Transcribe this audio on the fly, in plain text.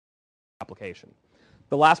application.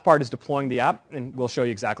 The last part is deploying the app, and we'll show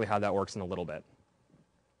you exactly how that works in a little bit.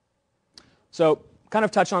 So kind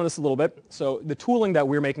of touch on this a little bit. So the tooling that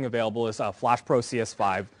we're making available is Flash Pro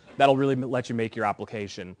CS5. That'll really let you make your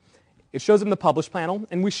application. It shows up in the publish panel,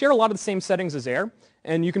 and we share a lot of the same settings as Air.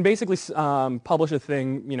 And you can basically publish a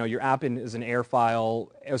thing, your app as an Air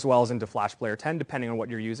file as well as into Flash Player 10, depending on what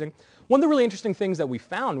you're using. One of the really interesting things that we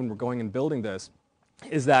found when we're going and building this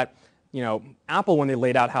is that Apple, when they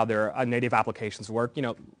laid out how their native applications work,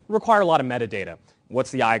 require a lot of metadata.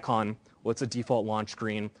 What's the icon? What's the default launch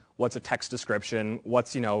screen? What's a text description?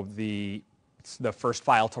 What's the first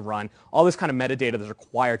file to run? All this kind of metadata that's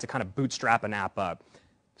required to kind of bootstrap an app up.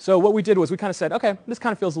 So what we did was we kind of said, okay, this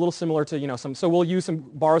kind of feels a little similar to so we'll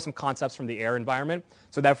borrow some concepts from the Air environment,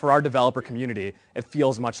 so that for our developer community, it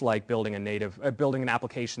feels much like building an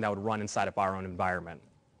application that would run inside of our own environment.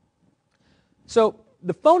 So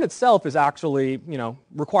the phone itself is actually,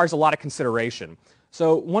 requires a lot of consideration.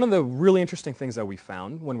 So one of the really interesting things that we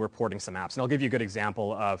found when we're porting some apps, and I'll give you a good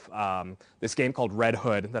example of this game called Red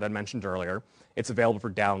Hood that I mentioned earlier. It's available for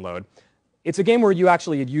download. It's a game where you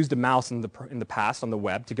actually had used a mouse in the past on the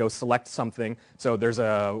web to go select something. So there's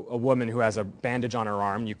a woman who has a bandage on her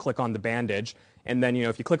arm. You click on the bandage, and then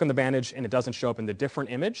if you click on the bandage and it doesn't show up in the different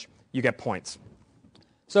image, you get points.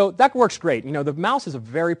 So that works great. The mouse is a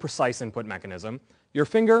very precise input mechanism. Your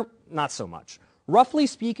finger, not so much. Roughly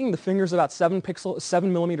speaking, the finger is about 7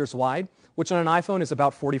 millimeters wide, which on an iPhone is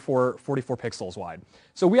about 44 pixels wide.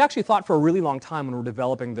 So we actually thought for a really long time when we were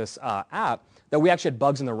developing this app that we actually had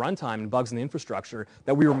bugs in the runtime and bugs in the infrastructure,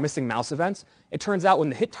 that we were missing mouse events. It turns out when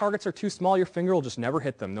the hit targets are too small, your finger will just never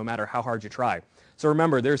hit them, no matter how hard you try. So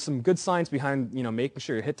remember, there's some good science behind making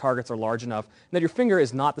sure your hit targets are large enough, and that your finger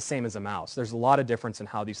is not the same as a mouse. There's a lot of difference in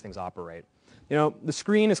how these things operate. The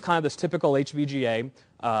screen is kind of this typical HVGA,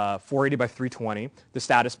 480 by 320. The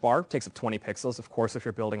status bar takes up 20 pixels. Of course, if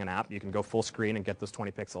you're building an app, you can go full screen and get those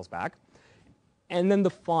 20 pixels back. And then the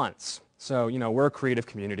fonts. So, we're a creative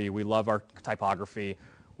community. We love our typography.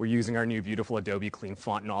 We're using our new beautiful Adobe Clean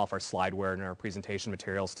font in all of our slideware and our presentation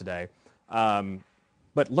materials today.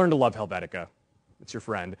 But learn to love Helvetica. It's your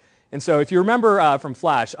friend. And so if you remember from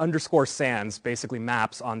Flash, _sans basically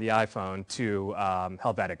maps on the iPhone to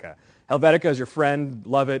Helvetica. Helvetica is your friend.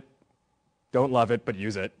 Love it. Don't love it, but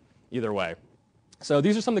use it. Either way. So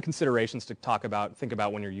these are some of the considerations to think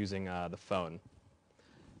about when you're using the phone.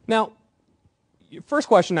 Now, first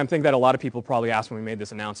question I think that a lot of people probably asked when we made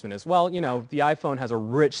this announcement is, well, the iPhone has a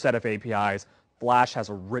rich set of APIs. Flash has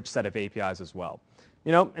a rich set of APIs as well.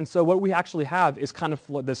 And so what we actually have is kind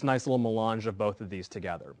of this nice little melange of both of these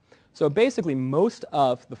together. So basically, most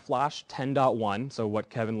of the Flash 10.1, so what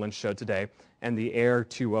Kevin Lynch showed today, and the Air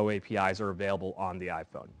 2.0 APIs are available on the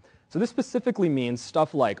iPhone. So this specifically means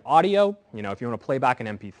stuff like audio, if you want to play back an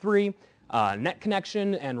MP3, net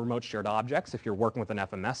connection and remote shared objects if you're working with an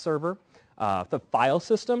FMS server, the file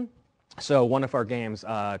system. So one of our games,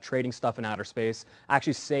 Trading Stuff in Outer Space,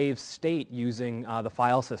 actually saves state using the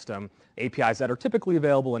file system, APIs that are typically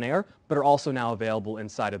available in Air, but are also now available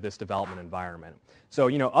inside of this development environment. So,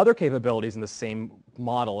 other capabilities in the same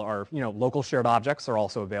model are, local shared objects are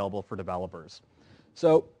also available for developers.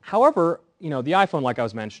 So, however, the iPhone, like I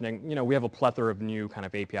was mentioning, we have a plethora of new kind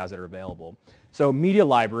of APIs that are available. So Media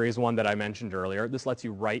Library is one that I mentioned earlier. This lets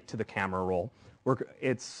you write to the camera roll.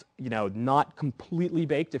 It's not completely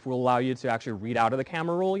baked if we'll allow you to actually read out of the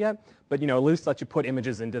camera roll yet, but at least let you put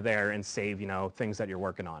images into there and save things that you're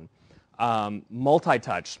working on.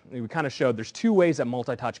 Multi-touch. We kind of showed there's 2 ways that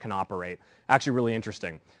multi-touch can operate. Actually really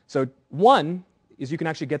interesting. So one is you can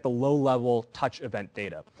actually get the low-level touch event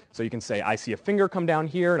data. So you can say, I see a finger come down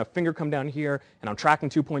here and a finger come down here, and I'm tracking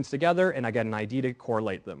 2 points together, and I get an ID to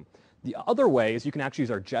correlate them. The other way is you can actually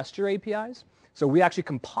use our gesture APIs. So we actually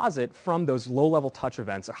composite from those low-level touch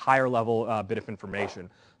events a higher-level bit of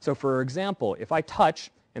information. So for example, if I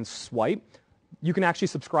touch and swipe, you can actually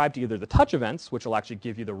subscribe to either the touch events, which will actually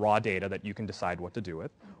give you the raw data that you can decide what to do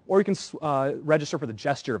with, or you can register for the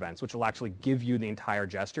gesture events, which will actually give you the entire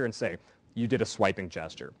gesture and say, you did a swiping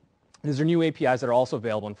gesture. These are new APIs that are also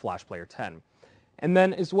available in Flash Player 10. And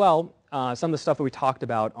then as well, some of the stuff that we talked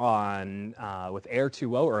about on with Air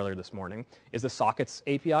 2.0 earlier this morning is the sockets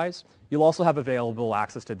APIs. You'll also have available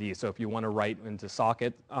access to these. So if you want to write into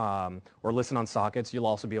socket or listen on sockets, you'll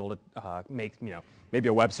also be able to make maybe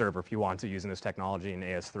a web server if you want to using this technology in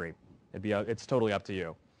AS3. It's totally up to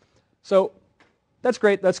you. So that's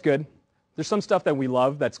great. That's good. There's some stuff that we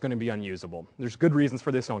love that's going to be unusable. There's good reasons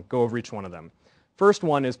for this. I'll go over each one of them. First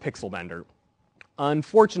one is Pixel Bender.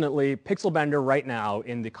 Unfortunately, Pixel Bender right now,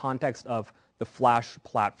 in the context of the Flash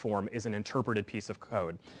platform is an interpreted piece of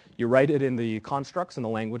code. You write it in the constructs in the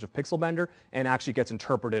language of Pixelbender, and it actually gets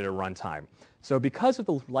interpreted at runtime. So because of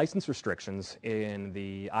the license restrictions in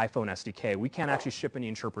the iPhone SDK, we can't actually ship any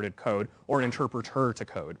interpreted code or an interpreter to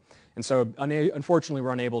code. And so unfortunately,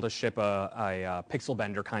 we're unable to ship a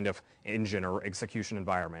Pixelbender kind of engine or execution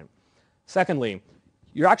environment. Secondly,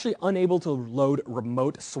 you're actually unable to load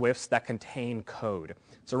remote Swifts that contain code.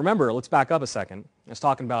 So remember, let's back up a second. I was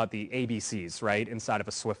talking about the ABCs, right, inside of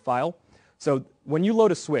a Swift file. So when you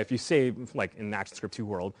load a Swift, you say, like in ActionScript 2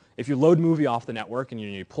 world, if you load movie off the network and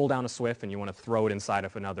you pull down a Swift and you want to throw it inside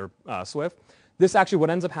of another Swift, this actually, what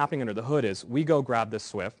ends up happening under the hood is we go grab this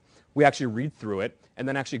Swift, we actually read through it, and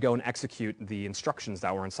then actually go and execute the instructions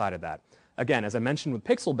that were inside of that. Again, as I mentioned with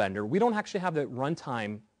Pixelbender, we don't actually have the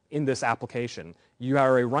runtime in this application. You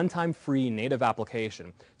are a runtime-free native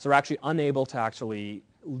application, so we're actually unable to actually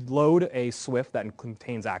load a Swift that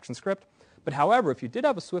contains ActionScript. But however, if you did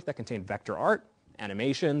have a Swift that contained vector art,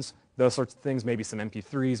 animations, those sorts of things, maybe some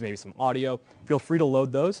MP3s, maybe some audio, feel free to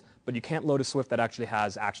load those, but you can't load a Swift that actually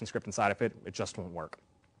has ActionScript inside of it. It just won't work.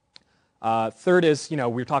 Third is, we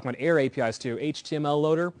were talking about Air APIs too. HTML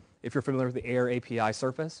loader, if you're familiar with the Air API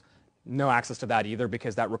surface, no access to that either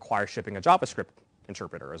because that requires shipping a JavaScript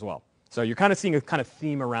interpreter as well. So you're kind of seeing a kind of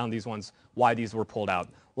theme around these ones, why these were pulled out.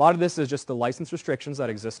 A lot of this is just the license restrictions that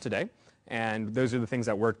exist today, and those are the things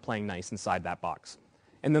that were playing nice inside that box.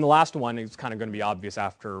 And then the last one is kind of going to be obvious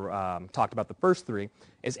after talked about the first three,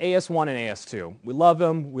 is AS1 and AS2. We love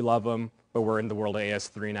them, but we're in the world of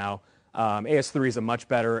AS3 now. AS3 is a much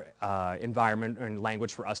better environment and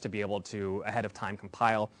language for us to be able to ahead of time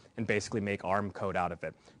compile and basically make ARM code out of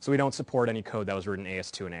it. So we don't support any code that was written in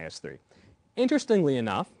AS2 and AS3. Interestingly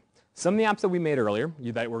enough, some of the apps that we made earlier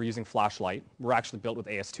that were using Flashlight were actually built with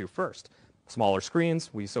AS2 first. Smaller screens,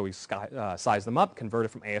 so we sized them up, converted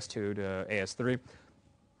from AS2 to AS3.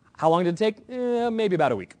 How long did it take? Maybe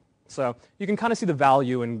about a week. So you can kind of see the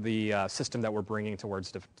value in the system that we're bringing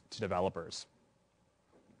towards to developers.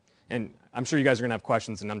 And I'm sure you guys are going to have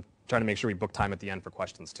questions, and I'm trying to make sure we book time at the end for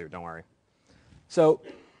questions too, don't worry. So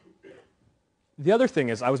the other thing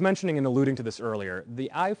is, I was mentioning and alluding to this earlier, the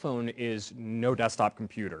iPhone is no desktop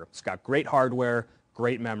computer. It's got great hardware,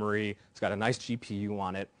 great memory, it's got a nice GPU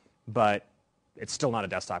on it, but it's still not a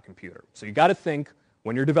desktop computer. So you got to think,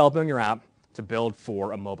 when you're developing your app, to build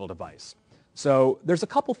for a mobile device. So there's a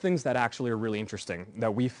couple things that actually are really interesting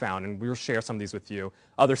that we found, and we'll share some of these with you.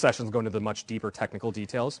 Other sessions go into the much deeper technical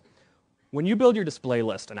details. When you build your display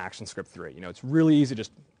list in ActionScript 3, it's really easy to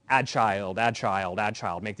just add child, add child, add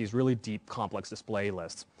child, make these really deep, complex display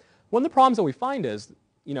lists. One of the problems that we find is,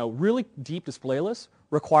 really deep display lists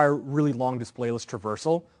require really long display list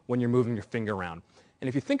traversal when you're moving your finger around. And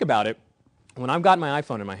if you think about it, when I've got my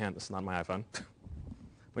iPhone in my hand, this is not my iPhone.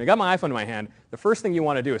 When you got my iPhone in my hand, the first thing you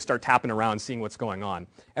want to do is start tapping around, seeing what's going on.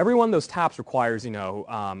 Every one of those taps requires,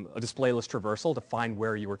 a display list traversal to find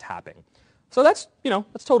where you were tapping. So that's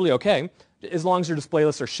totally okay, as long as your display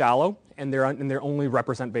lists are shallow and they only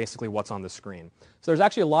represent basically what's on the screen. So there's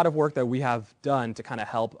actually a lot of work that we have done to kind of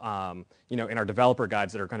help, in our developer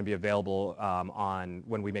guides that are going to be available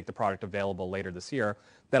when we make the product available later this year.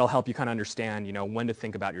 That'll help you kind of understand, when to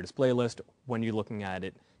think about your display list, when you're looking at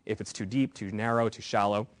it, if it's too deep, too narrow, too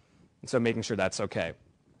shallow. And so making sure that's okay.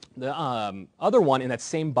 The other one in that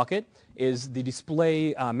same bucket is the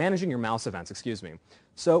display, managing your mouse events,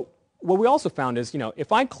 So what we also found is,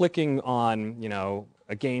 if I'm clicking on,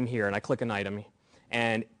 a game here and I click an item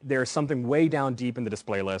and there's something way down deep in the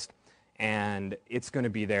display list and it's going to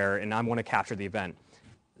be there and I want to capture the event.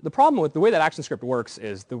 The problem with the way that ActionScript works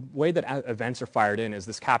is the way that events are fired in is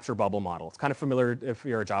this capture bubble model. It's kind of familiar if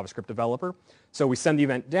you're a JavaScript developer. So we send the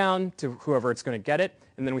event down to whoever it's going to get it,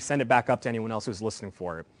 and then we send it back up to anyone else who's listening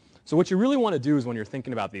for it. So what you really want to do is when you're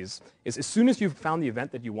thinking about these is as soon as you've found the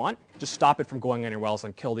event that you want, just stop it from going anywhere else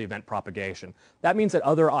and kill the event propagation. That means that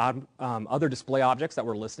other display objects that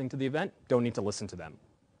were listening to the event don't need to listen to them.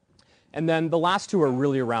 And then the last two are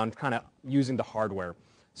really around kind of using the hardware.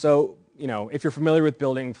 So if you're familiar with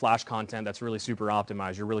building Flash content that's really super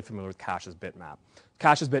optimized, you're really familiar with Cache's bitmap.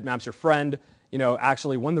 Cache's bitmap's your friend.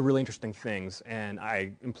 Actually, one of the really interesting things, and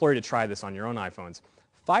I implore you to try this on your own iPhones,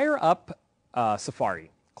 fire up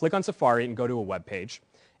Safari. Click on Safari and go to a web page,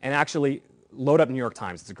 and actually load up New York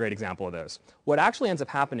Times. It's a great example of this. What actually ends up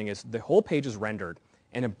happening is the whole page is rendered,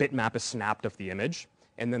 and a bitmap is snapped of the image,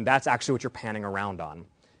 and then that's actually what you're panning around on.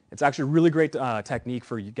 It's actually a really great technique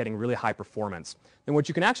for getting really high performance. And what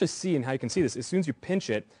you can actually see, and how you can see this, as soon as you pinch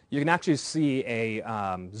it, you can actually see a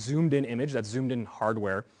zoomed in image that's zoomed in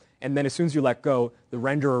hardware. And then as soon as you let go, the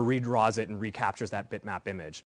renderer redraws it and recaptures that bitmap image.